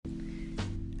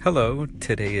Hello,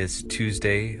 today is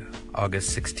Tuesday,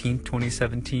 August 16th,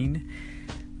 2017.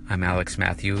 I'm Alex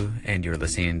Matthew, and you're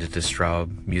listening to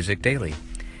Distraub Music Daily.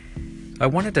 I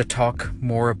wanted to talk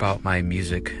more about my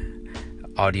music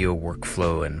audio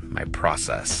workflow and my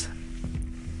process.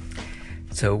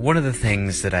 So one of the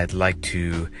things that I'd like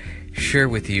to share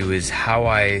with you is how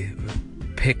I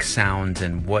pick sounds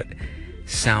and what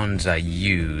sounds I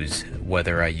use,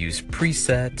 whether I use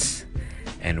presets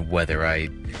and whether I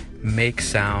make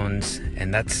sounds,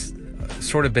 and that's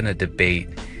sort of been a debate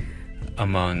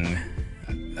among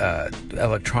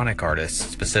electronic artists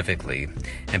specifically,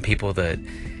 and people that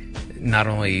not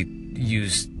only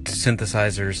use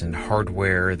synthesizers and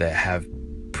hardware that have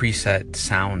preset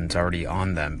sounds already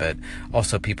on them, but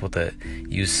also people that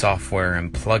use software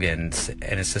and plugins,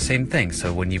 and it's the same thing.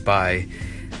 So when you buy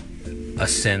a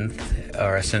synth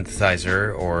or a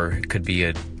synthesizer, or it could be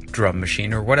a drum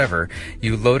machine or whatever,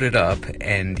 you load it up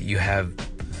and you have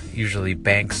usually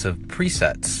banks of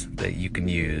presets that you can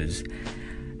use.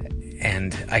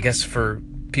 And I guess for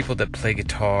people that play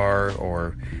guitar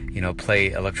or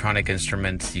play electronic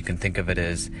instruments, you can think of it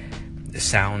as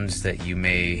sounds that you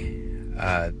may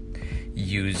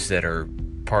use that are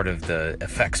part of the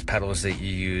effects pedals that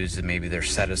you use, and maybe they're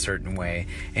set a certain way,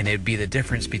 and it'd be the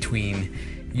difference between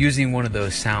using one of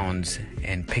those sounds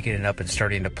and picking it up and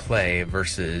starting to play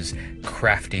versus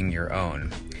crafting your own.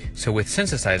 So with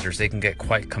synthesizers, they can get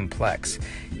quite complex.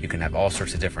 You can have all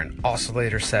sorts of different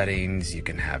oscillator settings, you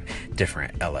can have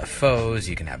different LFOs,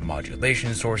 you can have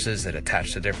modulation sources that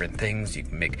attach to different things, you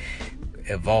can make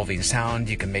evolving sound,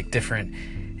 you can make different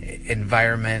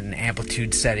environment and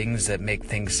amplitude settings that make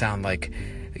things sound like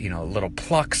little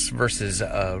plucks versus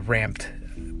a ramped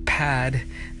pad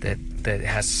that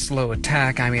has slow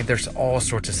attack. I mean, there's all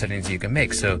sorts of settings you can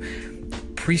make. So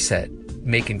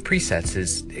making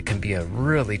presets it can be a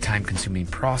really time-consuming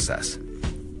process.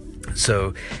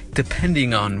 So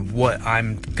depending on what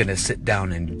I'm gonna sit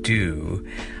down and do,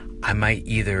 I might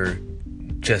either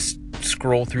just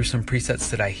scroll through some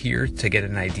presets that I hear to get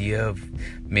an idea of,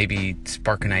 maybe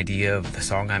spark an idea of the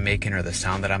song I'm making or the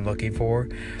sound that I'm looking for.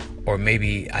 Or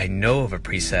maybe I know of a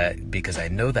preset because I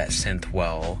know that synth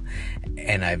well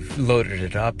and I've loaded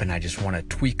it up and I just want to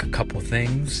tweak a couple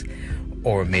things.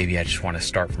 Or maybe I just want to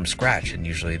start from scratch, and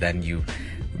usually then you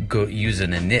go use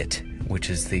an init,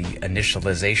 which is the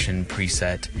initialization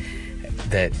preset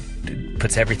that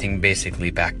puts everything basically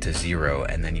back to zero,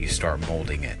 and then you start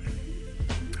molding it.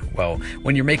 Well,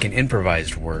 when you're making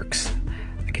improvised works,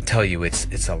 I can tell you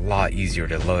it's a lot easier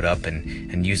to load up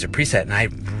and use a preset, and I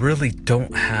really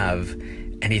don't have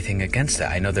anything against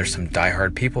that. I know there's some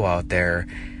diehard people out there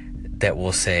that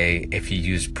will say if you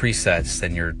use presets,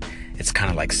 then it's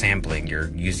kind of like sampling. You're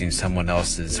using someone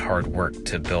else's hard work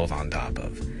to build on top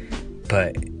of.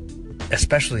 But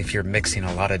especially if you're mixing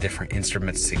a lot of different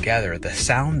instruments together, the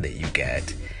sound that you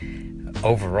get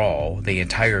overall, the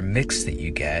entire mix that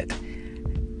you get,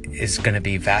 is going to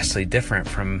be vastly different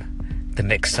from the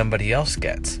mix somebody else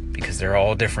gets, because they're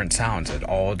all different sounds at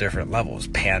all different levels,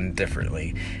 panned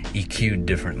differently, EQ'd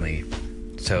differently.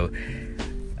 So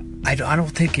I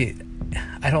don't think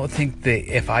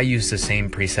that if I use the same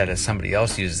preset as somebody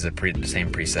else uses the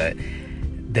same preset,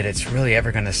 that it's really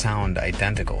ever going to sound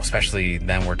identical, especially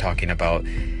then we're talking about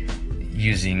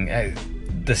using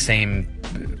the same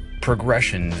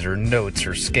progressions or notes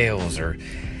or scales or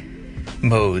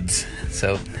modes.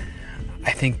 So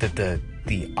I think that the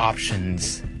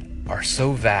options are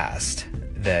so vast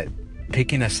that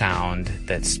picking a sound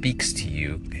that speaks to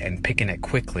you and picking it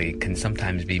quickly can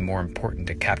sometimes be more important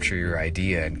to capture your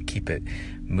idea and keep it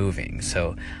moving.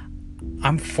 So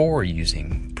I'm for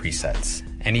using presets.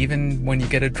 And even when you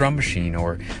get a drum machine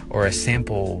or a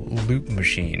sample loop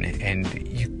machine and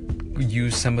you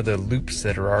use some of the loops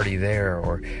that are already there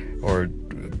or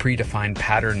predefined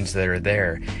patterns that are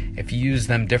there, if you use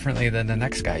them differently than the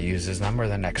next guy uses them or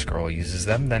the next girl uses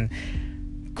them, then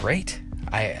great.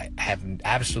 I have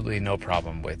absolutely no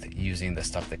problem with using the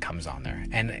stuff that comes on there.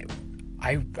 And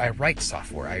I write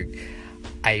software.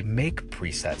 I make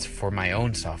presets for my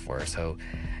own software. So,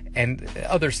 and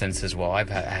other synths as well. I've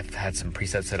had some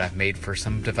presets that I've made for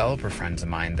some developer friends of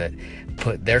mine that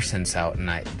put their synths out, and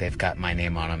they've got my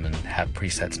name on them and have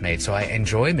presets made. So I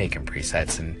enjoy making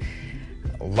presets and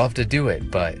love to do it.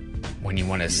 But when you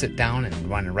want to sit down and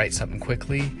want to write something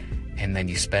quickly, and then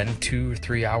you spend 2 or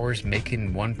 3 hours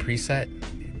making one preset,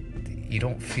 you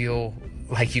don't feel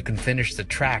like you can finish the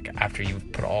track after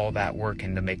you've put all that work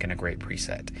into making a great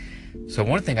preset. So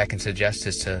one thing I can suggest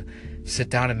is to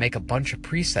sit down and make a bunch of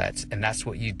presets, and that's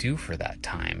what you do for that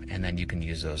time, and then you can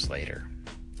use those later.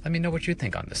 Let me know what you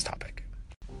think on this topic.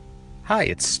 Hi,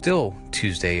 it's still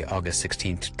Tuesday, August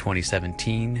 16th,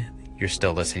 2017. You're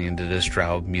still listening to the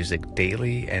Stroud Music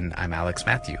Daily, and I'm Alex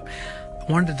Matthew. I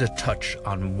wanted to touch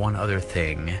on one other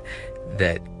thing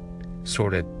that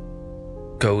sort of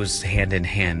goes hand in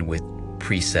hand with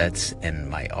presets and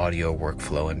my audio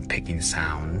workflow and picking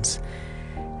sounds,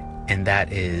 and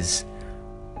that is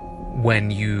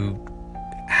when you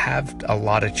have a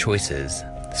lot of choices,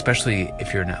 especially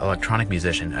if you're an electronic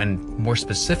musician, and more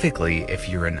specifically if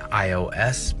you're an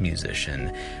iOS musician,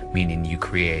 meaning you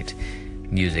create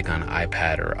music on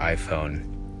iPad or iPhone.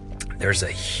 There's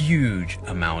a huge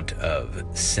amount of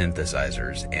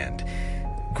synthesizers and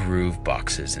groove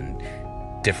boxes and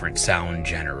different sound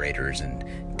generators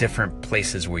and different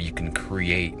places where you can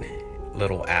create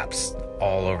little apps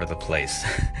all over the place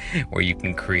where you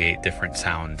can create different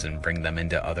sounds and bring them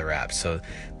into other apps. So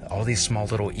all these small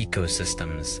little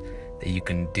ecosystems that you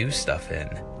can do stuff in.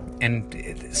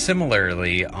 And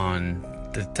similarly on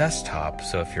the desktop,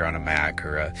 so if you're on a Mac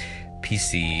or a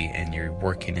PC and you're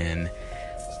working in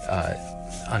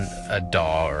on a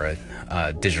DAW or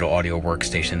a digital audio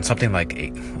workstation, something like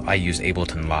I use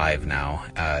Ableton Live now,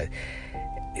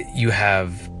 you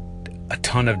have a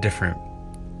ton of different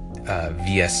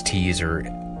VSTs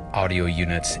or audio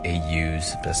units,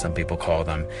 AUs, as some people call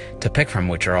them, to pick from,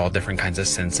 which are all different kinds of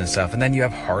synths and stuff. And then you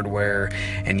have hardware,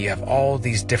 and you have all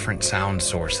these different sound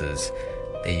sources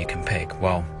that you can pick.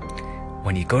 Well,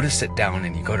 when you go to sit down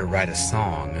and you go to write a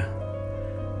song,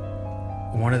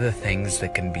 one of the things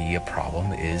that can be a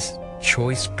problem is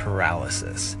choice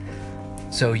paralysis.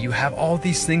 So you have all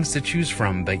these things to choose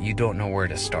from, but you don't know where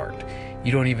to start.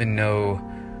 You don't even know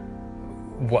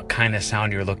what kind of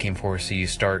sound you're looking for, so you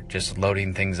start just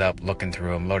loading things up, looking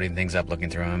through them, loading things up, looking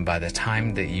through them, and by the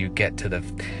time that you get to the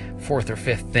fourth or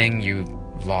fifth thing, you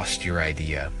lost your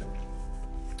idea.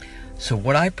 So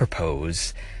what I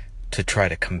propose to try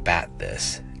to combat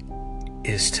this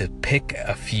is to pick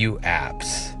a few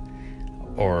apps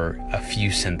or a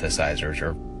few synthesizers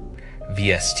or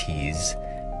VSTs.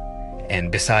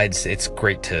 And besides, it's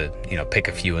great to, pick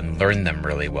a few and learn them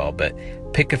really well, but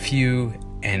pick a few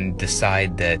and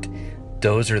decide that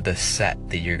those are the set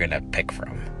that you're going to pick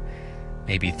from.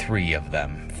 Maybe 3 of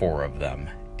them, 4 of them,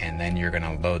 and then you're going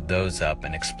to load those up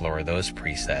and explore those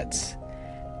presets.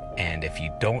 And if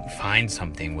you don't find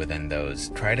something within those,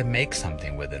 try to make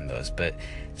something within those, but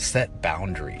set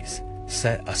boundaries.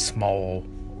 Set a small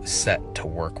set to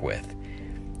work with.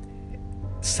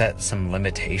 Set some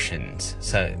limitations.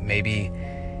 So maybe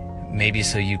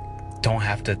so you don't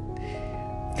have to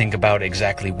think about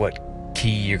exactly what key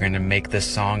you're going to make this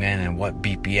song in and what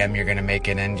BPM you're going to make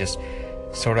it in. Just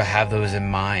sort of have those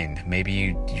in mind.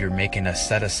 Maybe you're making a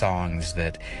set of songs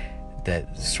that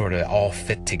sort of all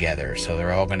fit together, so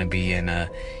they're all going to be in a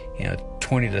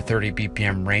 20 to 30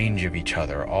 BPM range of each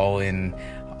other, all in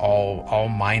all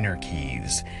minor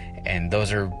keys, and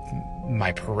those are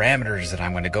my parameters that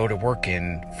I'm going to go to work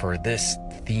in for this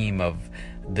theme of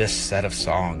this set of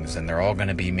songs, and they're all going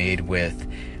to be made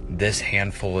with this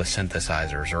handful of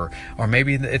synthesizers, or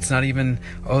maybe it's not even,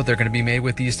 they're going to be made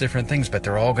with these different things, but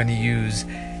they're all going to use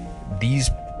these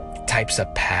types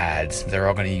of pads. They're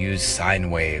all going to use sine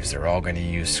waves. They're all going to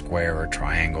use square or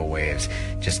triangle waves.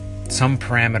 Just some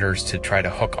parameters to try to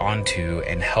hook onto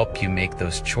and help you make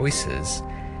those choices.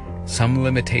 Some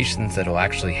limitations that'll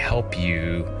actually help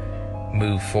you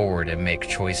move forward and make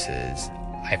choices,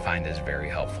 I find is very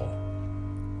helpful.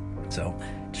 So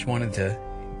just wanted to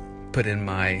put in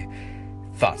my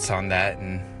thoughts on that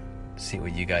and see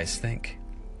what you guys think.